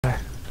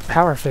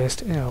power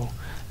fist. Ew.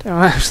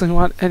 Don't actually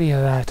want any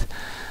of that.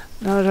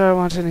 No, do I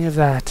want any of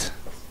that.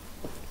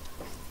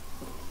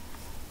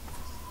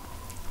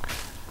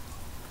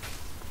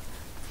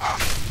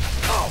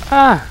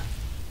 Ah!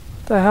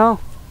 What the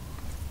hell?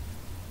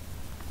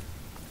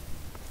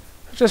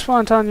 I just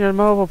want on your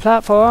mobile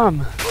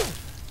platform.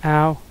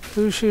 Ow.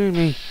 Who's shooting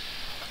me?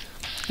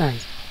 Hey,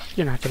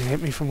 you're not gonna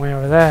hit me from way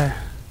over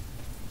there.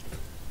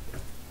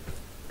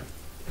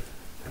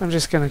 I'm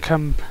just gonna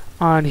come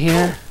on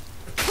here.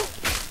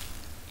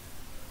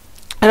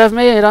 And I've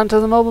made it onto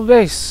the mobile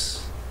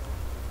base.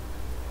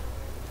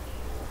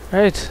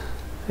 Right.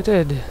 I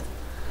did.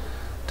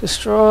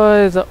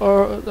 Destroy the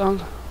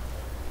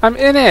I'm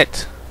in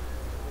it!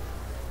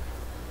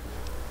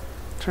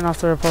 Turn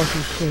off the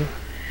repulsion too.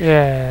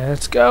 Yeah,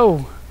 let's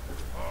go!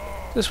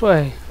 This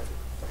way.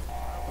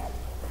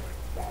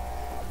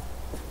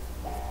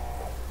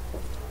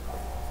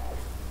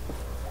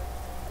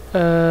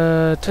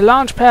 To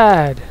launch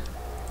pad!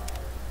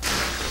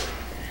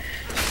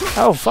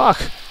 Oh,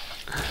 fuck!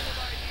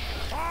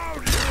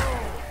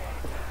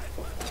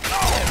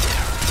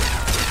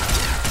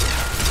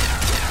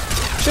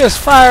 Just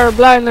fire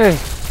blindly!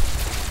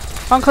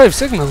 Enclave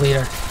Sigma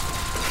leader.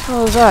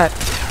 What was that?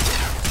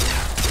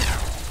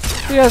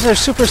 You guys are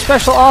super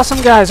special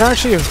awesome guys,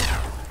 aren't you?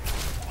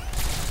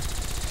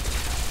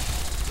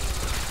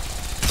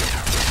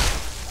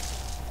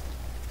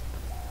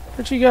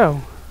 Where'd you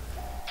go?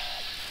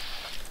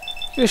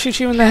 I'm gonna shoot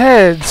you in the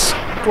head,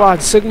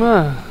 Squad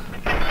Sigma.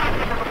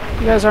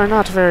 You guys are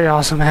not very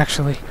awesome,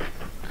 actually.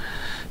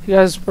 You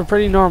guys were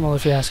pretty normal,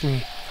 if you ask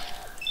me.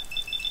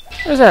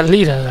 Where's that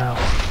Lita, though?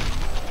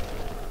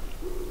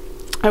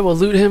 I will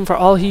loot him for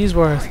all he's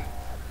worth.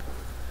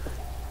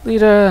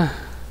 Lita.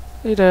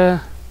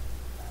 Lita.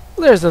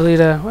 There's the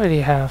Lita. What do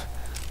you have?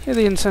 Here,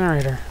 the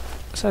incinerator.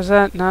 Besides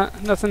that,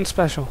 nothing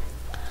special.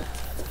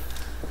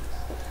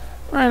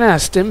 Running out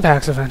of stim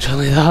packs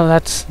eventually, though.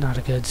 That's not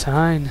a good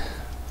sign.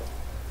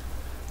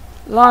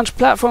 Launch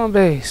platform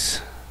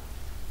base.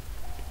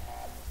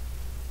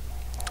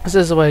 This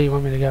is the way you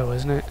want me to go,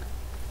 isn't it?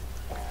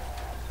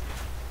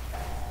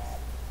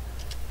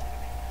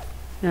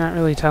 You're not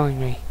really telling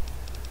me.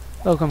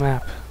 Local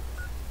map.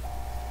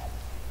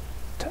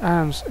 To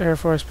Adams Air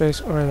Force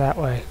Base or that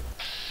way.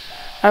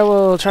 I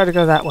will try to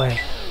go that way.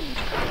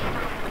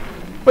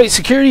 Wait,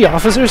 security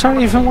officers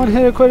aren't even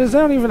one-hit quitters? They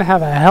don't even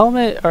have a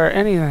helmet or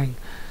anything.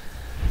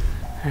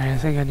 Alright, I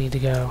think I need to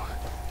go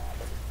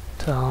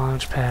to the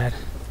launch pad.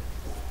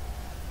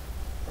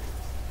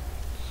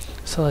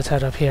 So let's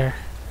head up here.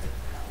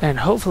 And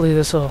hopefully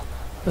this'll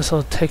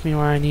take me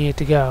where I need it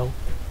to go.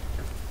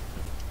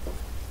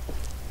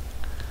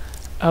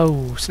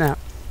 Oh, snap.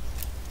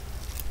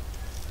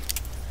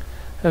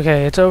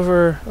 Okay, it's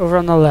over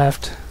on the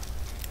left.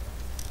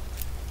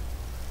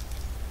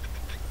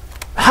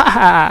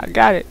 Haha,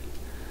 got it.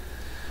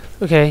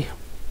 Okay.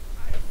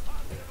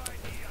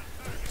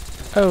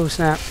 Oh,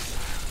 snap.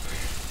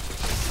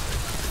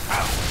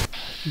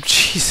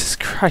 Jesus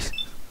Christ.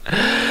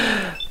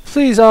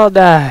 Please all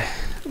die.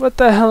 What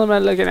the hell am I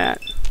looking at?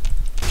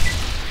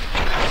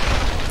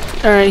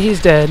 Alright,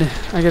 he's dead.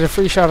 I get a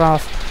free shot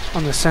off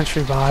on the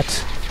sentry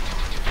bot.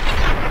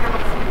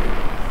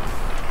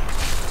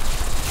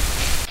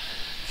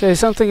 Okay,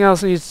 something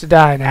else needs to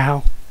die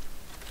now.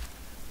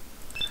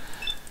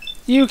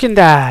 You can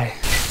die.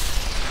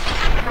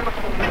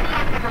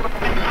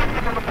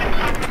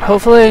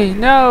 Hopefully.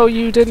 No,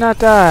 you did not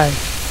die.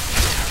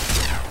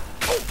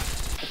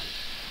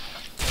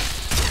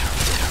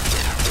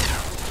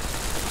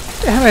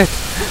 Damn it.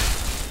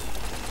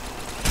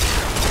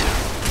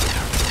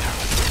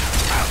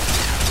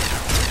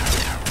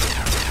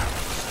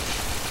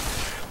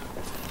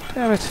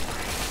 Damn it.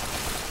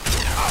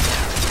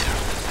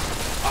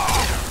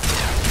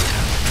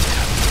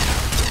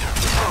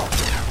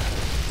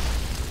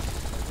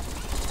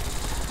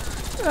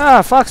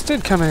 Ah, Fox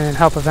did come in and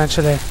help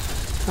eventually.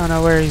 I don't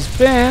know where he's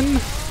been.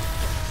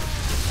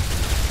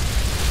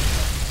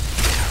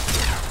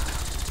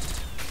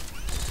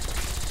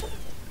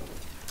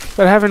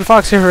 But having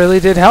Fox here really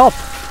did help.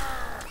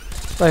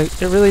 Like,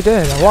 it really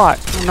did, a lot.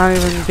 I'm not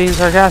even being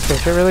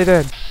sarcastic, it really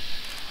did.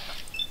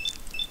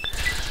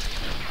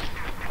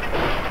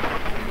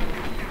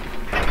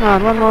 Come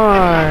on, one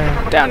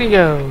more. Down he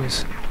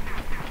goes.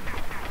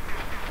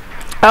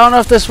 I don't know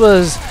if this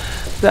was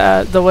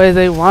the way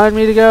they wanted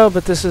me to go,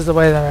 but this is the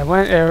way that I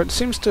went. It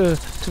seems to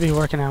be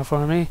working out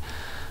for me.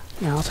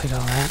 Yeah, I'll take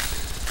all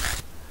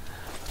that.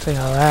 I'll take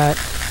all that.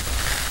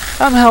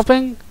 I'm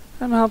helping.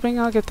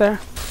 I'll get there.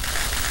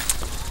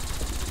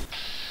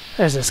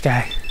 There's this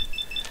guy.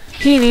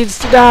 He needs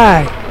to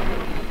die.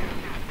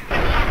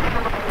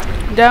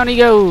 Down he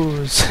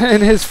goes,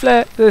 and his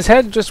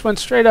head just went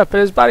straight up,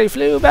 and his body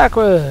flew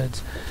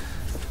backwards.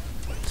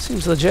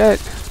 Seems legit.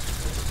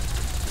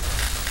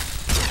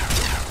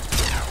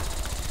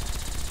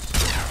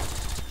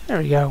 There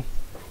we go.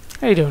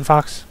 How you doing,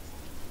 Fox?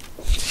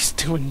 He's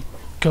doing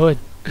good,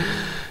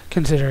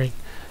 considering.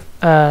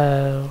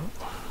 Yeah,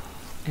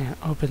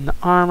 open the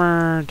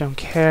armor. Don't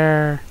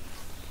care.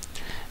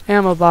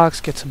 ammo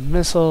box, get some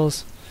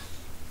missiles,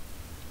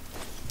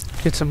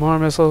 get some more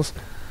missiles.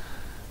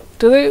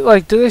 Do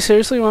they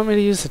seriously want me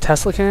to use the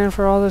Tesla cannon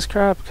for all this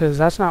crap? Because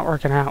that's not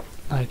working out,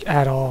 like,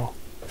 at all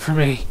for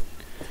me.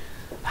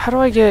 How do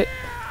I get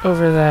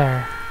over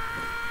there?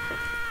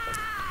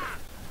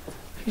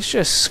 He's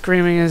just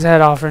screaming his head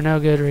off for no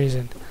good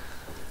reason.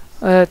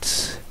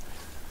 Let's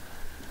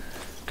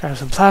grab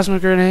some plasma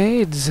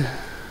grenades.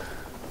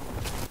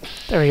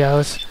 There we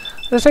go.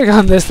 Let's take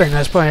on this thing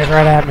that's pointed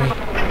right at me.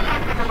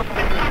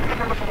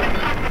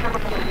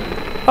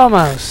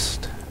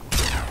 Almost.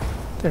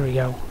 There we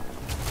go.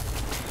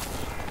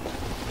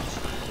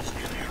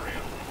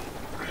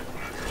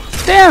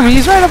 Damn,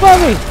 he's right above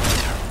me!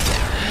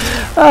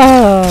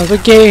 Oh, the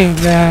game,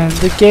 man.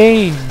 The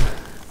game.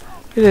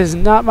 It is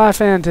not my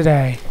fan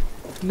today.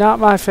 Not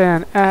my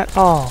fan at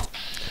all.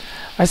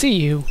 I see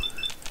you.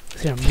 I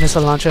see a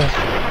missile launcher.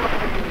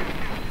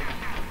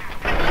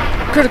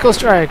 Critical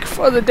strike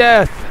for the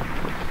death.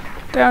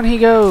 Down he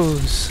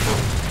goes.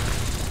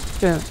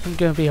 Yeah, I'm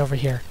gonna be over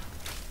here.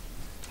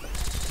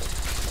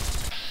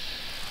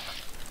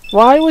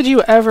 Why would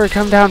you ever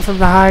come down from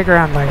the high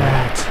ground like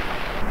that?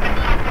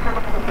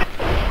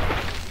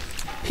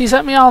 He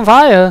set me on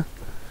fire.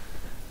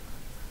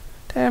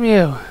 Damn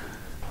you.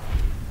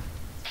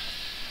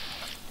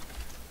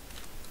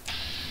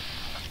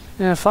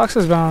 Yeah, Fox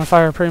has been on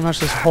fire pretty much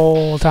this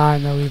whole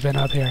time that we've been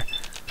up here.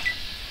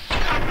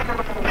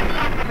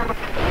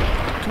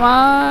 Come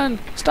on!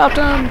 Stopped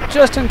him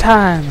just in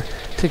time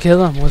to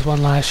kill him with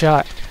one last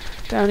shot.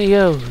 Down he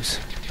goes.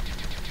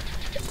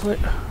 Where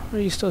are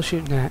you still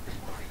shooting at?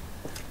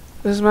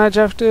 This is my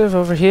objective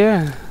over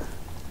here.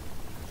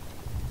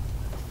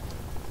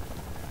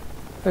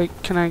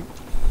 Like, can I...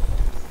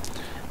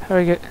 How do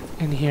I get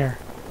in here?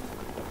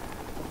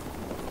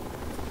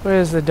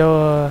 Where's the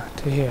door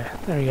to here?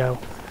 There we go.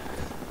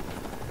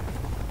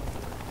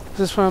 Is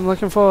this what I'm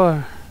looking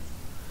for?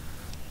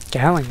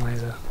 Galling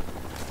laser.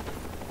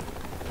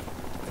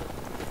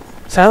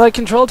 Satellite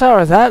control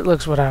tower, that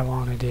looks what I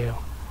want to do.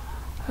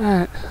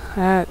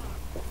 That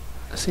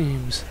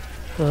seems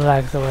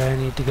like the way I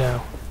need to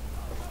go.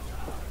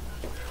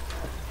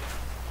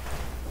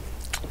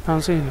 I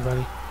don't see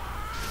anybody.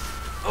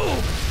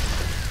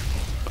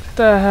 What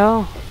the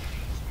hell?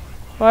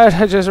 Why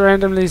did I just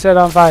randomly set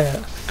on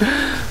fire?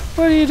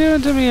 What are you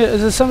doing to me?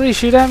 Did somebody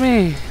shoot at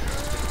me?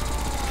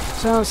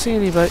 I don't see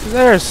anybody.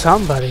 There's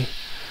somebody.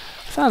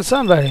 I found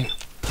somebody.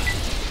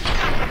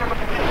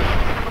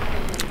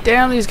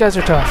 Damn, these guys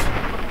are tough.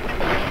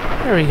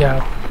 There we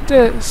go.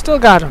 Still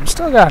got him.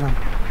 Still got him.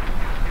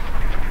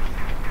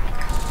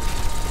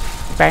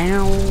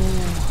 Bam.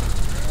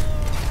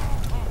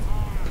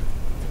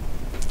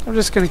 I'm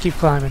just gonna keep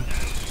climbing.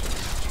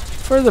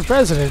 For the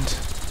president.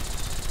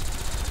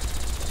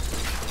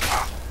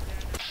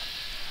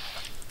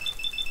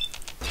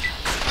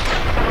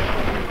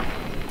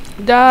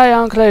 Die,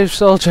 Enclave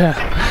soldier.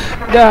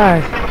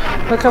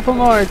 Die. A couple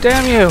more.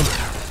 Damn you.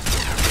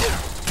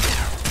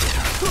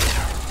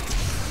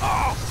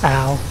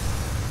 Ow.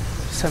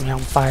 Set me on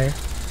fire.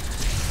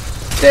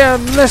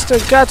 Damn, Mr.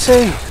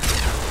 Gutsy.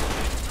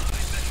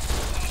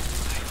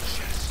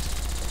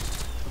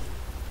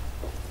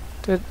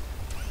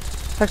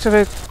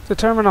 Activate the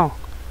terminal.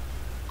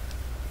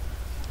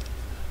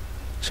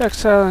 Check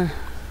selling.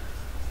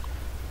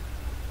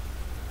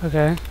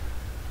 Okay.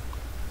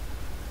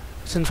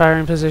 It's in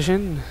firing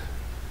position.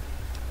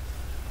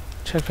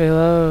 Check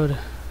payload.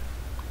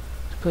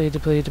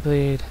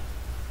 Deplete.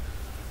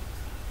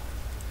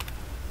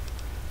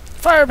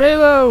 Fire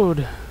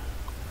payload!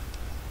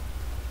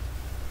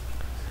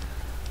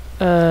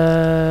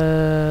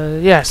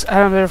 Yes,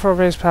 Adam Air Force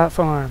Base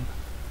platform.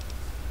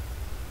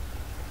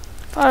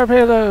 Fire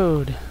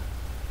payload.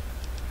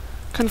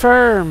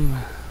 Confirm.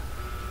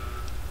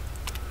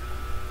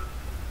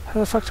 How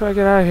the fuck do I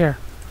get out of here?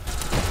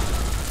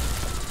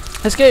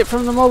 Escape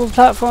from the mobile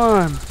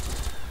platform.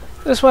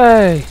 This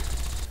way.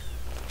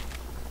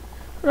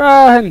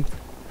 Run!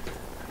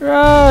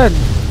 Run!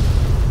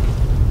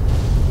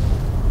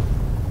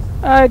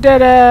 I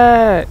did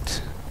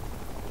it!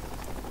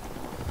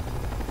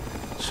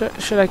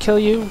 Should I kill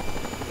you?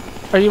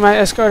 Are you my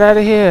escort out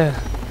of here?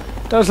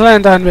 Don't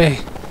land on me.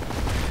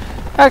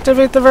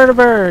 Activate the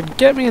vertibird!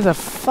 Get me the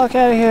fuck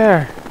out of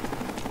here!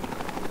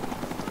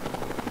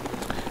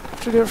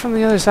 Have to do it from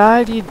the other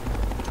side, you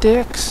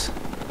dicks.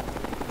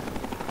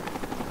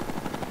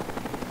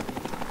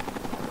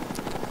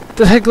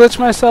 Did I glitch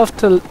myself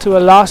to a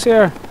loss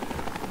here?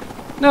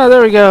 No,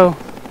 there we go.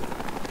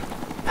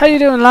 How you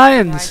doing,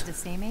 Lyons? To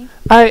see me?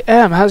 I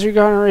am. How's your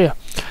gonorrhea?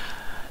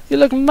 You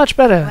look much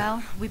better.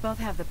 Well, we both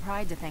have the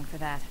pride to thank for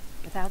that.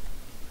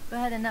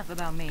 But enough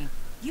about me.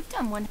 You've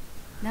done one.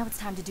 Now it's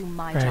time to do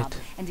my job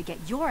and to get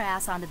your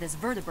ass onto this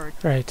vertibird.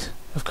 Right,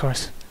 of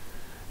course.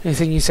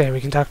 Anything you say, we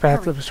can talk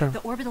back to the storm. The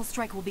orbital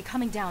strike will be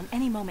coming down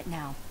any moment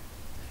now.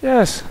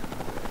 Yes.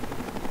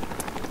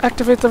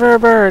 Activate the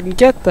vertibird and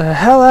get the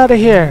hell out of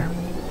here.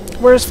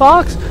 Where's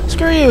Fox?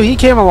 Screw you, he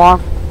came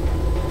along.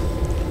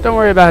 Don't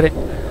worry about it.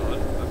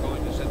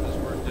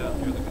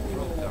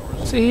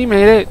 See, he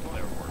made it.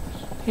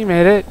 He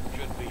made it.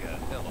 Should be a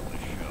hell of a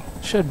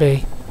show. Should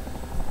be.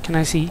 Can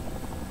I see?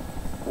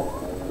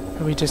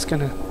 Are we just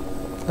gonna,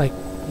 like,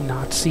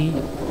 not see?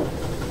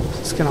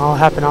 It's gonna all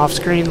happen off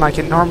screen like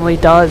it normally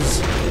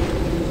does.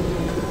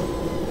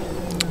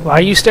 Why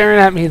are you staring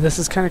at me? This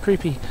is kind of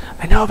creepy.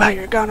 I know about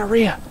your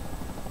gonorrhea.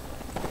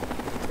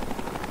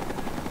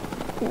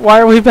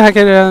 Why are we back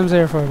at Adams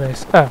Air Force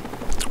Base? Oh,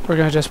 we're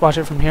gonna just watch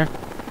it from here.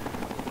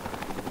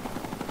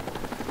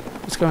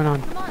 What's going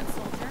on? Come on,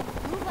 soldier.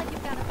 Move like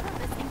you've got a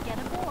purpose and get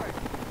aboard.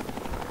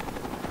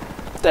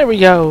 There we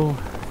go.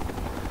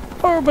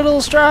 Orbital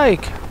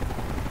strike.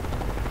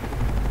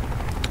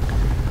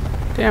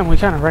 Damn, we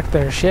kind of wrecked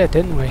their shit,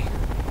 didn't we?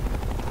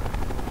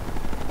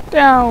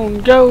 Down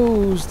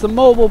goes the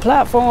mobile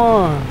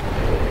platform.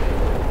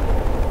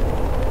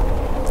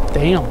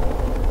 Damn.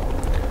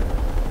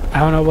 I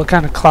don't know what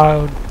kind of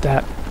cloud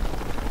that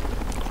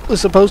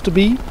was supposed to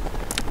be,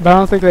 but I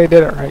don't think they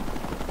did it right.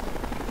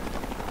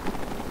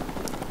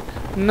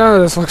 None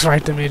of this looks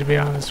right to me, to be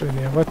honest with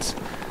you.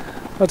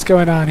 What's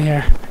going on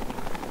here?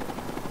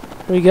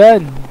 We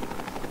good?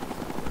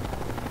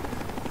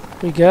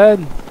 We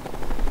good?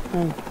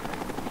 Oh.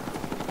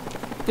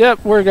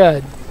 Yep, we're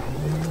good.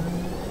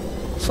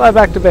 Fly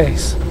back to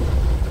base. We're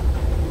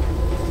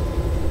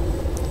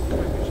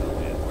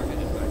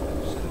headed back to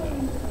the Citadel.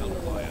 Elder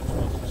Lyons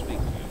wants to speak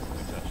to you when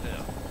we touch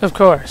down. Of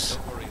course.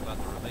 Don't worry about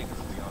the remainder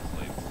of the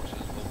Enclave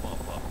forces. We'll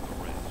bump up the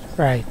rest.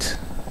 Right.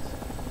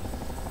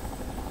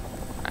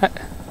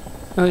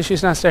 At least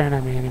she's not staring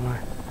at me anymore.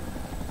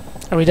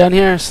 Are we done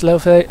here? Slow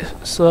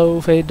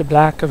fade to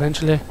black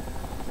eventually.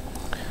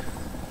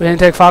 We didn't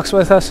take Fox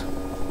with us.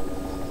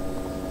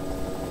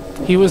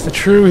 He was the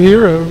true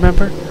hero,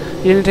 remember?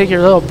 You didn't take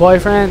your little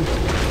boyfriend.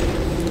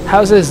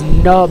 How's his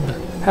nub?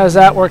 How's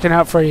that working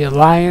out for you,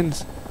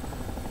 Lyons?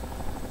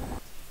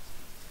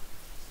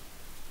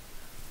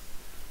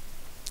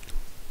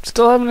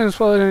 Still haven't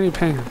exploded any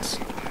pants.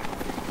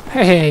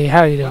 Hey,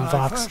 how you doing, When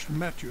Fox? I first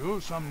met you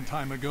some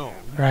time ago,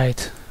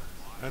 Right,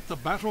 at the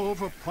battle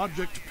over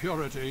Project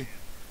Purity,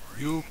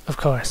 you, of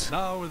course.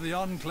 now with the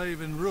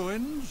Enclave in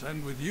ruins,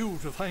 and with you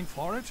to thank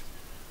for it,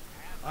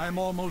 I'm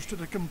almost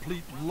at a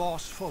complete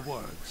loss for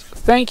words.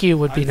 Thank you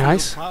would be I feel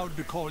nice. proud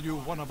to call you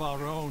one of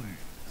our own,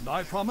 and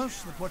I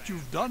promise that what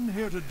you've done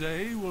here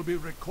today will be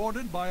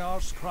recorded by our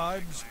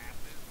scribes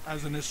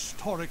as an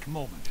historic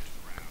moment.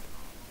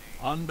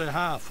 On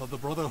behalf of the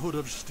Brotherhood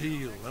of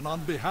Steel, and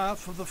on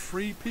behalf of the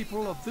free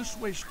people of this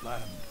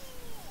wasteland,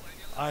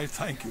 I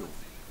thank you.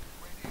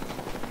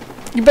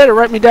 You better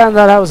write me down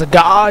that I was a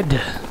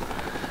god.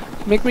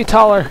 Make me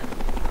taller.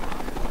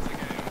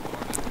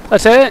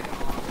 That's it.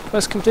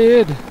 Quest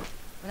completed.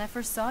 When I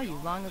first saw you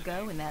long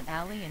ago in that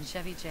alley in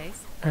Chevy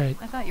Chase, Right.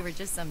 I thought you were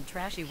just some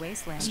trashy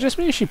wasteland. It just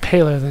means she's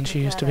paler than she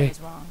used to be. I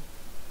was wrong.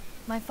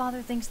 My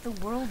father thinks the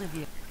world of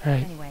you.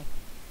 Right. Anyway,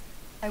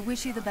 I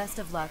wish you the best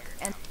of luck,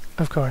 and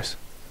Of course.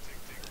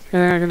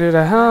 Anything I can do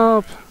to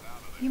help?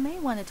 you may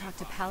want to talk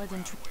to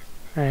Paladin.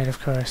 Right,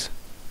 of course.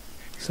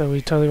 So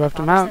we totally wiped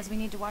them Father out. says we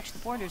need to watch the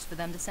borders for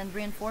them to send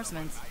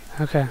reinforcements.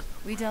 Okay.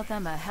 We dealt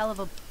them a hell of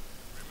a.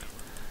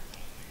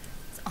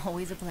 It's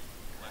always a pleasure.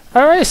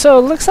 Alright, so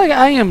it looks like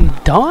I am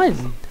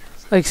done.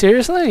 Like,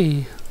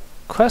 seriously?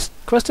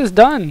 Quest is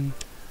done.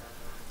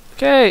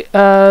 Okay,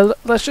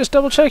 let's just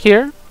double check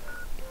here.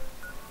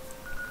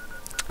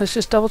 Let's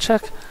just double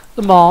check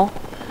the mall.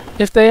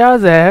 If they are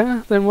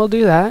there, then we'll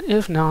do that.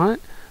 If not,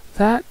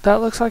 that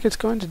looks like it's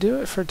going to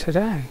do it for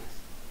today.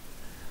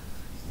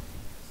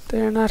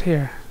 They are not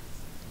here.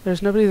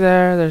 There's nobody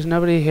there, there's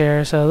nobody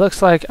here, so it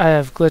looks like I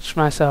have glitched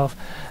myself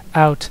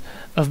out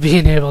of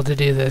being able to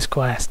do this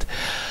quest.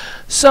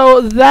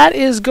 So that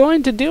is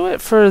going to do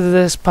it for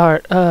this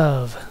part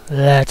of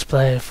Let's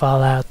Play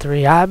Fallout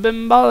 3. I've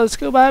been Ballad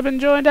Scuba. I've been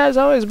joined as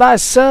always by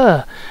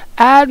Sir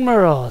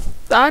Admiral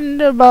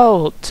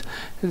Thunderbolt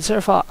and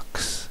Sir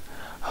Fox.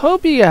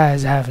 Hope you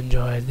guys have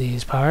enjoyed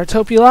these parts.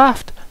 Hope you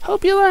laughed.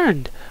 Hope you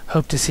learned.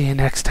 Hope to see you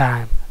next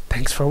time.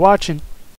 Thanks for watching.